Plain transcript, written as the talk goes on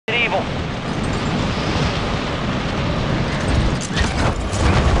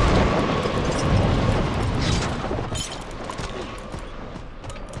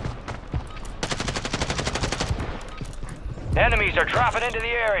dropping into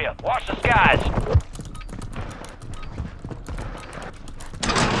the area. Watch the skies.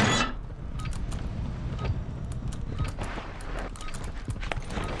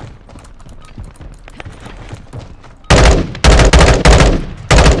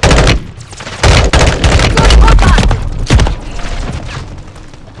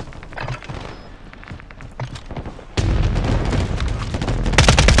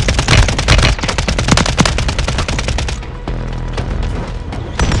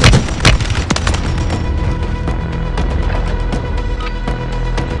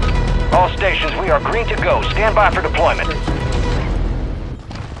 All stations, we are green to go. Stand by for deployment. I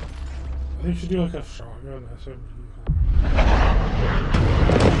think you should do like a shotgun SMG.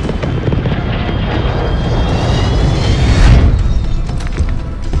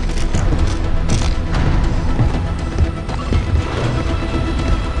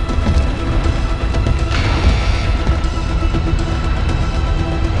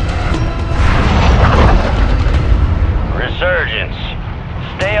 Resurgence.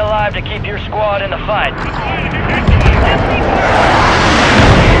 Stay alive to keep your squad in the fight.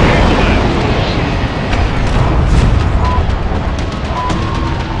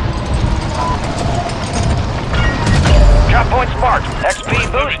 Drop points marked.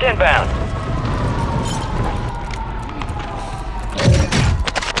 XP boost inbound.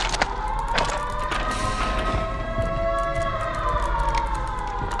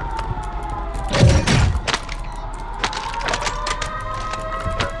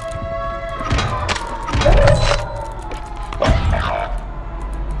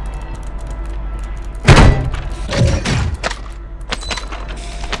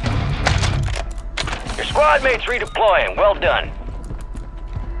 Squad mates redeploying. Well done.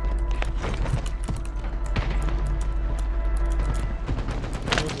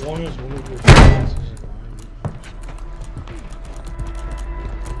 As long as one of your defenses is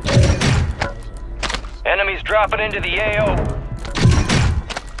alive. Enemies dropping into the AO.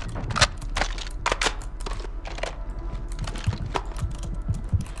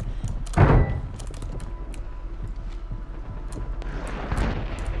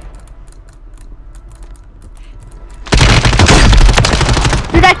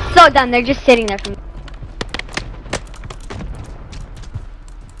 Dude, that's so dumb. They're just sitting there for me.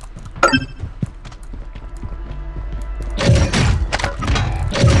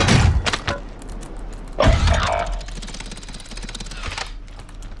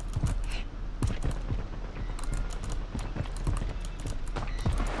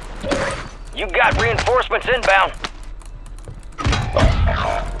 You got reinforcements inbound.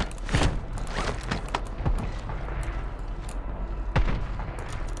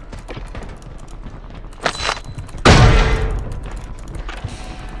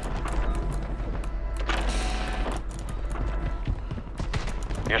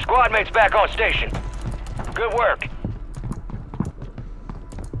 Your squad mate's back on station. Good work.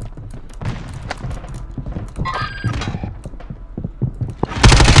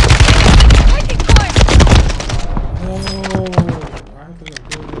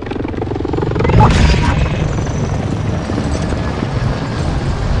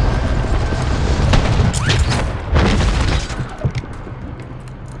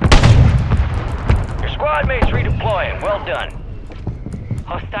 Your squad mate's redeploying. Well done.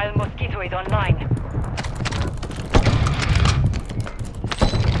 Hostile Mosquito is online.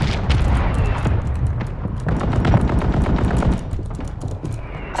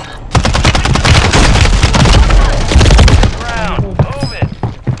 Ground. Move it.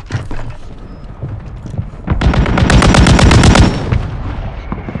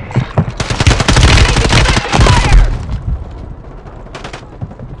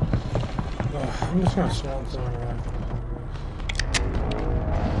 I'm just gonna swan something after this.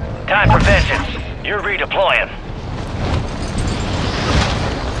 Time for vengeance. You're redeploying.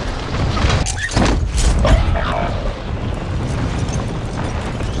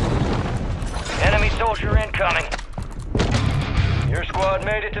 Enemy soldier incoming. Your squad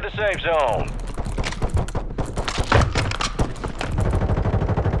made it to the safe zone.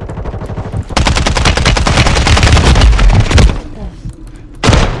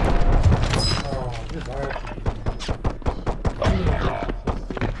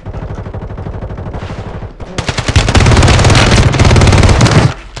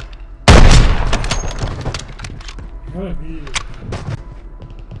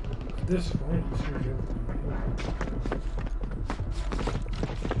 This point,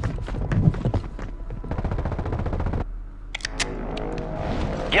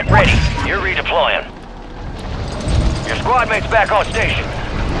 Get ready. You're redeploying. Your squad mate's back on station.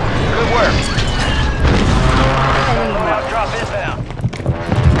 Good work. Drop inbound.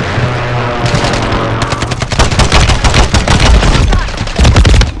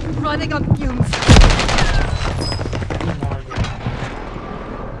 running on fumes.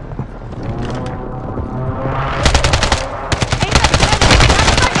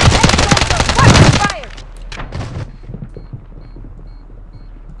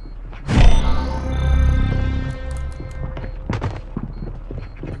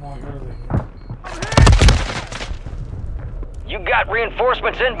 You got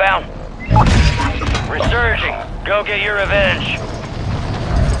reinforcements inbound. Resurging. Go get your revenge.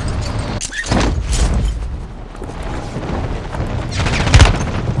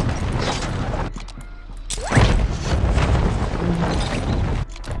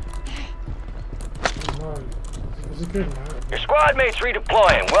 It's a good map. Your squad mates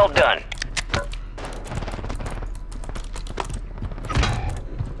redeploying. Well done.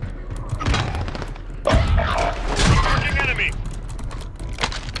 Enemy!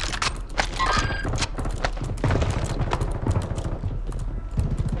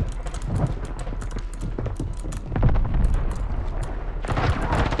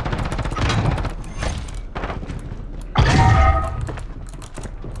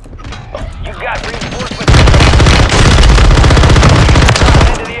 You got reinforcements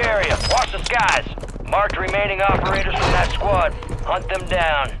into the area. Watch the skies. Marked remaining operators from that squad. Hunt them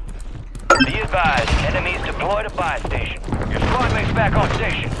down. Be advised, enemies deployed a buy station. Your squad mate's back on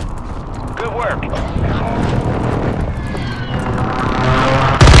station. Good work.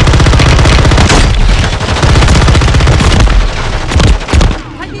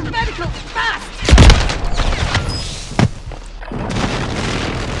 I need medical! Fast!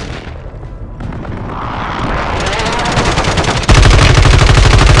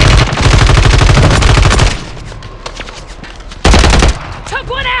 Took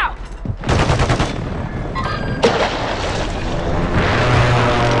one out!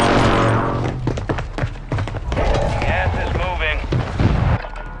 Gas is moving.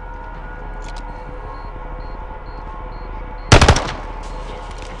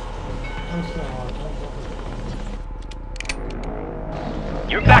 That's not hard.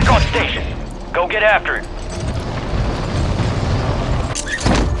 You're back on station. Go get after it.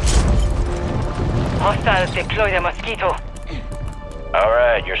 Hostiles deploy the mosquito. All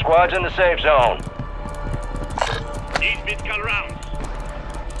right, your squad's in the safe zone. Need medical rounds.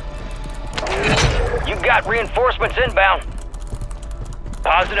 You got reinforcements inbound.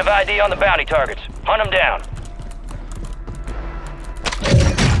 Positive ID on the bounty targets. Hunt them down.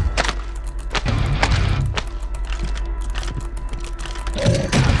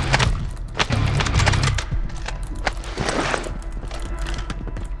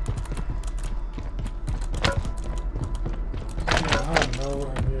 I have no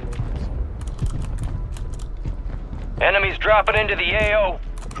idea what this is. Enemies dropping into the AO.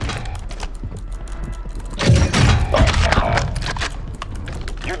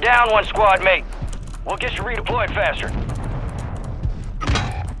 You're down one squad mate. We'll get you redeployed faster.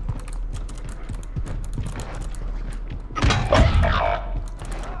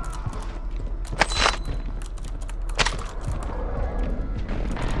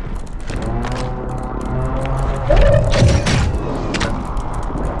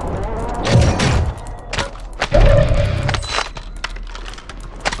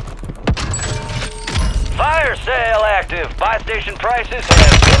 Fire sale active. Buy station prices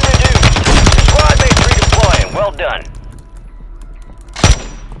have been reduced. Squad mates redeploying. Well done.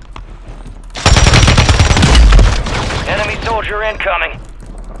 Enemy soldier incoming.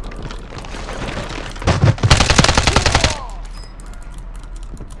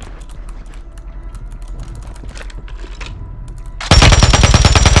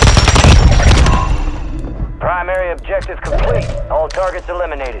 Primary objective complete. All targets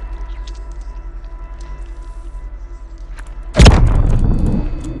eliminated.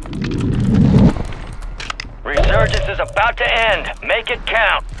 Resurgence is about to end. Make it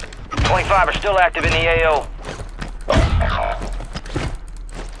count. 25 are still active in the AO.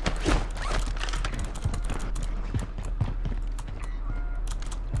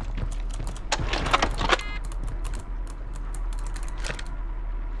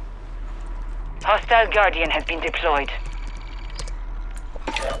 Hostile Guardian has been deployed.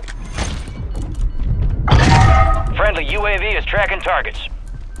 Friendly UAV is tracking targets.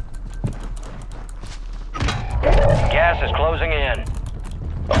 Gas is closing in.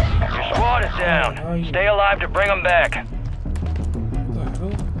 Your squad is down. Stay alive to bring them back. What the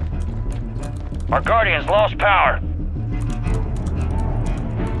hell? Our Guardians lost power.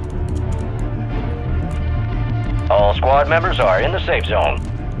 All squad members are in the safe zone.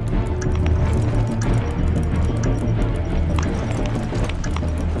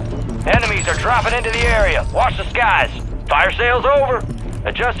 Enemies are dropping into the area. Watch the skies. Fire sale's over.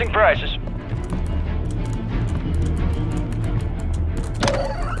 Adjusting prices.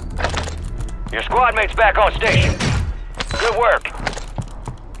 Your squad mate's back on station. Good work.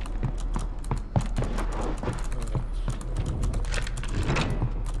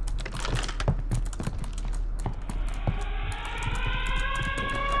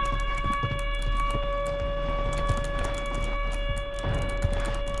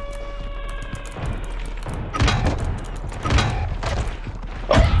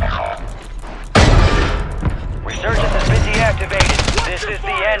 Resurgence has been deactivated. This is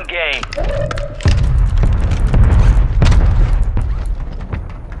the end game.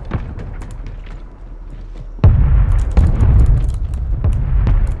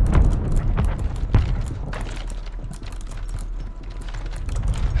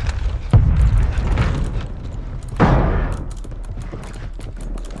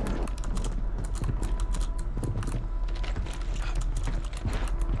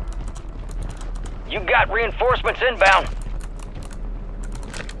 You got reinforcements inbound.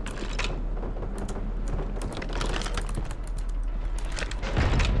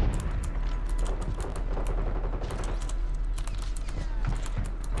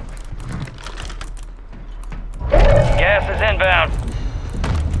 Gas is inbound.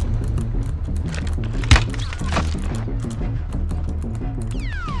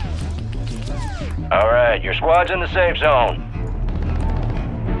 All right, your squad's in the safe zone.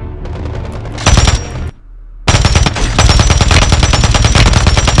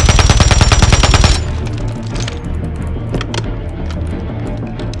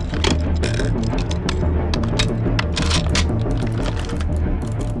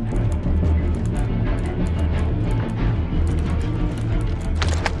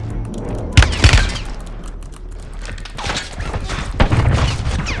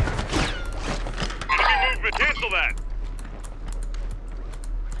 Cancel that!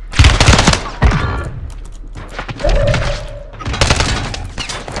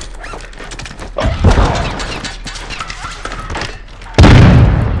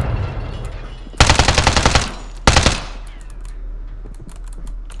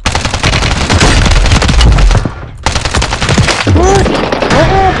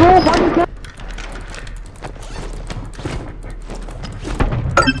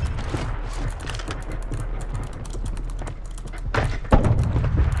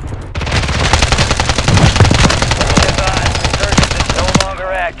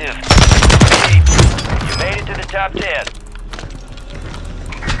 You made it to the top 10.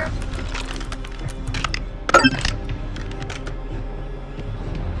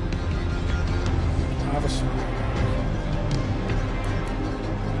 I have a sword.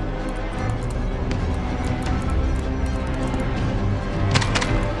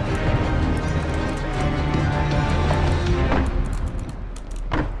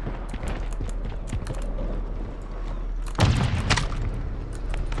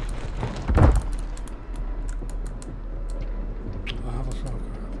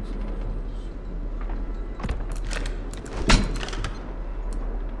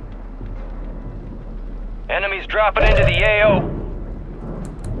 Enemies dropping into the AO.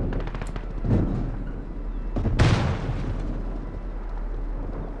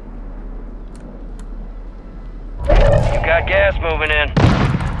 You got gas moving in.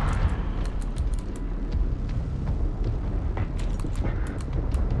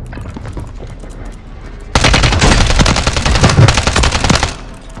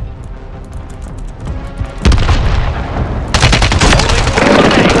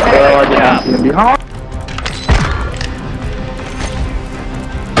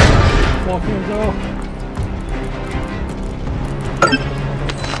 Fucking go.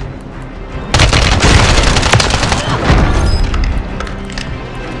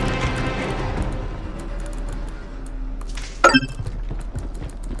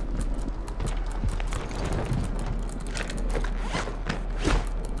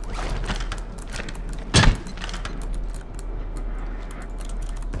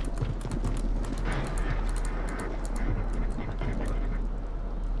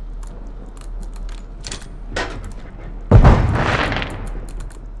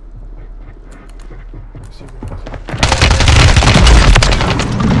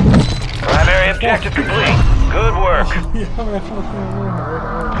 Primary objective complete. Good work. Yeah, man,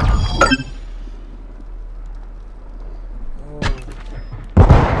 fucking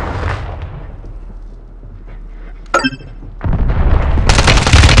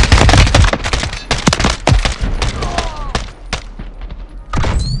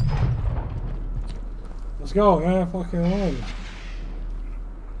Let's go, man. Fucking win.